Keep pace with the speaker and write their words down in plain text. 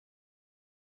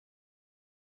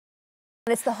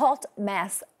It's the Hot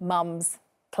Mess Mums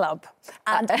Club.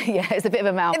 And yeah, it's a bit of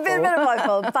a mouthful. A bit of a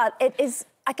mouthful, but it is,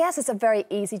 I guess it's a very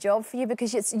easy job for you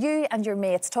because it's you and your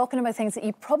mates talking about things that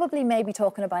you probably may be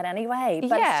talking about anyway,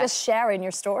 but it's just sharing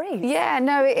your stories. Yeah,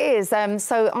 no, it is.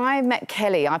 So I met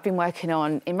Kelly. I've been working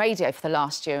in radio for the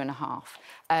last year and a half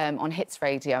on Hits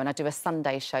Radio, and I do a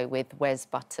Sunday show with Wes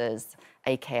Butters,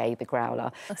 a.k.a. The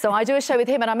Growler. So I do a show with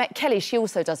him, and I met Kelly. She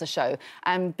also does a show.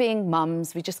 And being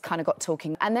mums, we just kind of got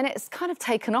talking. And then it's kind of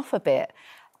taken off a bit.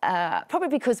 Probably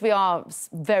because we are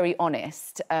very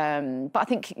honest, but I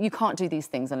think you can't do these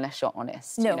things unless you're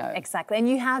honest. No, you know? Exactly. And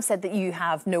you have said that you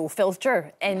have no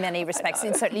filter in many respects,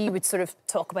 and certainly you would sort of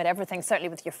talk about everything, certainly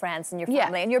with your friends and your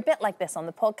family, and you're a bit like this on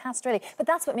the podcast, really. But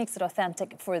that's what makes it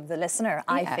authentic for the listener,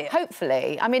 I feel.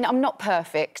 Hopefully. I mean, I'm not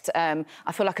perfect.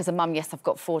 I feel like as a mum, yes, I've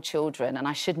got 4 children, and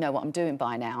I should know what I'm doing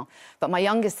by now. But my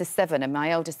youngest is 7 and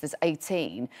my eldest is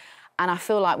 18. And I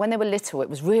feel like when they were little, it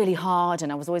was really hard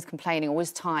and I was always complaining,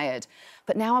 always tired.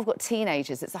 But now I've got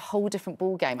teenagers, it's a whole different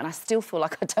ballgame, and I still feel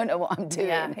like I don't know what I'm doing.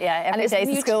 Yeah, every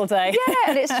day's a school day. Yeah,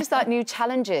 and it's just like new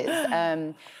challenges.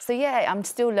 So, yeah, I'm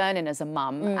still learning as a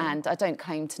mum, and I don't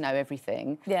claim to know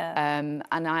everything. Yeah.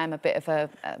 And I am a bit of a,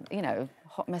 you know,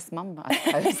 hot mess mum,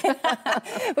 I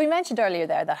suppose. We mentioned earlier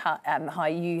there that how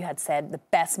you had said the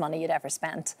best money you'd ever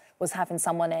spent was having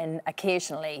someone in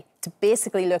occasionally to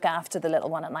basically look after the little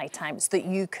one at night time so that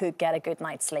you could get a good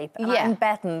night's sleep. And I'm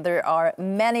betting there are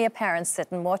many parents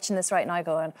sitting watching this right now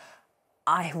going,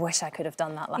 I wish I could have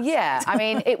done that last night. I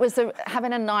mean, it was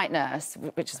having a night nurse,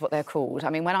 which is what they're called. I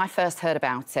mean, when I first heard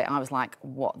about it, I was like,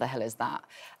 what the hell is that?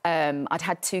 I'd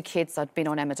had 2 kids, I'd been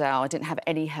on Emmerdale, I didn't have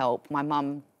any help. My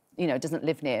mum, you know, doesn't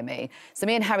live near me. So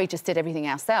me and Harry just did everything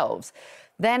ourselves.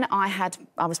 Then I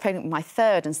was pregnant with my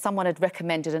 3rd and someone had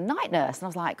recommended a night nurse. And I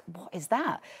was like, what is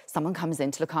that? Someone comes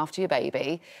in to look after your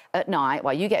baby at night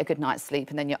while you get a good night's sleep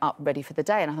and then you're up ready for the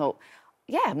day. And I thought,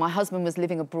 yeah, my husband was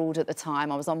living abroad at the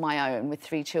time. I was on my own with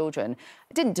 3 children.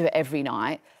 I didn't do it every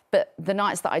night, but the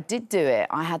nights that I did do it,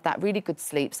 I had that really good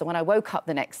sleep. So when I woke up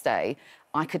the next day,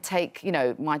 I could take, you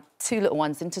know, my 2 little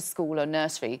ones into school or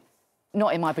nursery,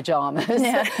 not in my pyjamas,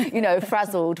 you know,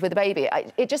 frazzled with a baby.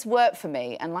 It just worked for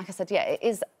me. And like I said, yeah, it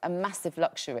is a massive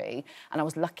luxury. And I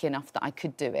was lucky enough that I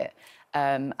could do it.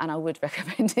 And I would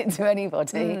recommend it to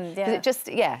anybody. It just,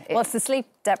 well, it's the sleep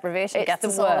deprivation gets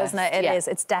us all, isn't it? It is.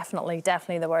 It's definitely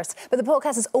the worst. But the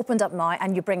podcast has opened up now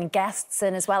and you're bringing guests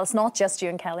in as well. It's not just you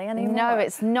and Kelly anymore. No,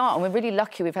 it's not. And we're really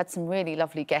lucky. We've had some really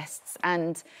lovely guests.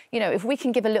 And, you know, if we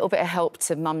can give a little bit of help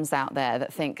to mums out there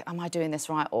that think, am I doing this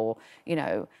right? Or, you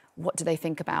know, what do they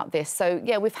think about this? So,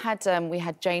 yeah, we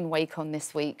had Jane Wake on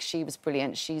this week. She was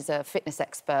brilliant. She's a fitness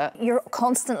expert. You're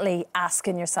constantly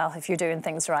asking yourself if you're doing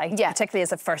things right, particularly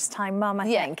as a first-time mum, I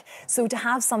think. So to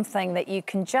have something that you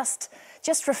can just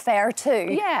refer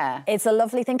to, it's a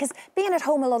lovely thing. Because being at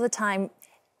home a lot of the time,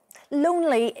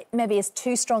 lonely maybe is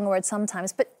too strong a word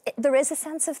sometimes, but there is a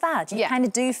sense of that. You kind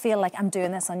of do feel like I'm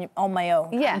doing this on my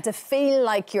own. And to feel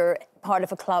like you're part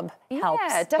of a club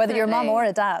helps, whether you're a mum or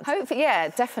a dad. Hopefully,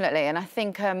 definitely. And I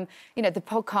think, you know, the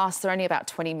podcasts are only about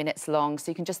 20 minutes long, so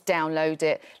you can just download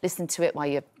it, listen to it while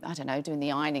you're, I don't know, doing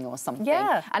the ironing or something.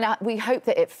 And we hope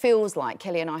that it feels like,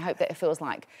 Kelly and I hope that it feels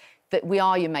like that we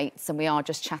are your mates and we are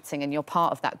just chatting and you're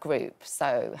part of that group.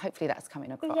 So hopefully that's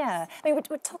coming across. Yeah. I mean,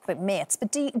 we're talking about mates,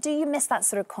 but do you miss that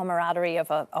sort of camaraderie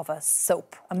of a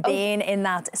soap and being in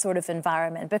that sort of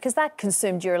environment? Because that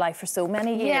consumed your life for so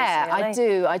many years. Yeah,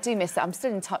 really. I do miss it. I'm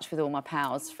still in touch with all my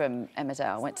pals from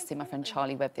Emmerdale. I went to see my friend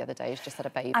Charlie Webb the other day. He's just had a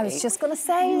baby. I was just going to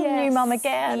say, new mum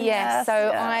again. Yes.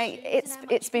 So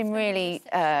it's been really...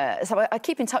 so I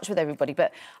keep in touch with everybody,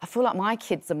 but I feel like my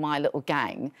kids are my little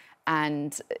gang.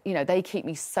 And, you know, they keep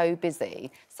me so busy.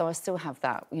 So I still have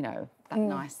that, you know, that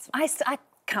nice... I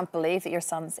can't believe that your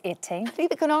son's 18.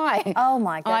 Neither can I. Oh,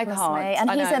 my goodness me. And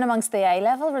he's in amongst the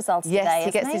A-level results today, Yes,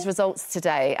 he gets his results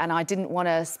today, and I didn't want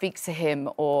to speak to him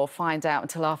or find out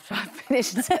until after I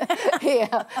finished here.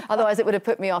 Otherwise, it would have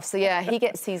put me off. So, yeah, he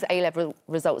gets his A-level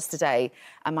results today,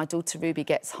 and my daughter Ruby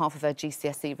gets half of her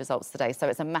GCSE results today. So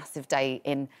it's a massive day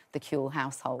in the Kuehl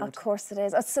household. Of course it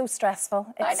is. It's so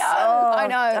stressful. I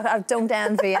know. I don't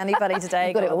envy anybody today.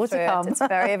 You've got it all to come. It's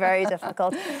very, very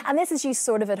difficult. And this is you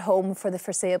sort of at home for the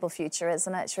foreseeable foreseeable future,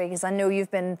 isn't it, Sheree? Because I know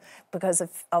you've been, because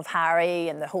of Harry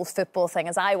and the whole football thing,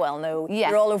 as I well know,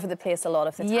 you're all over the place a lot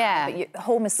of the time. But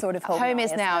home is sort of home. Home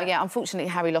is now, yeah. Unfortunately,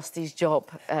 Harry lost his job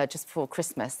just before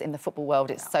Christmas. In the football world,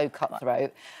 it's so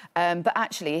cutthroat. But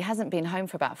actually, he hasn't been home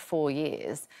for about 4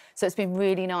 years. So it's been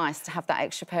really nice to have that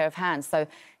extra pair of hands. So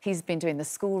he's been doing the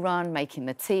school run, making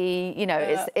the tea. You know,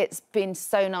 it's been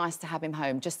so nice to have him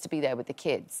home, just to be there with the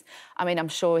kids. I mean, I'm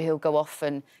sure he'll go off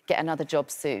and get another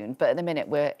job soon. But at the minute,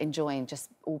 we're enjoying just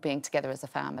all being together as a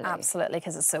family. Absolutely,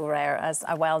 because it's so rare, as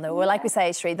I well know. Well, like we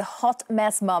say, Sheree, the Hot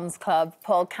Mess Mums Club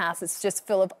podcast is just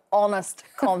full of honest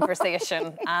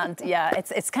conversation. And, yeah,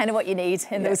 it's kind of what you need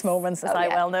in those moments, as I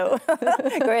well know.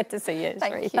 Great to see you,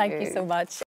 Sheree. Thank you so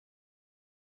much.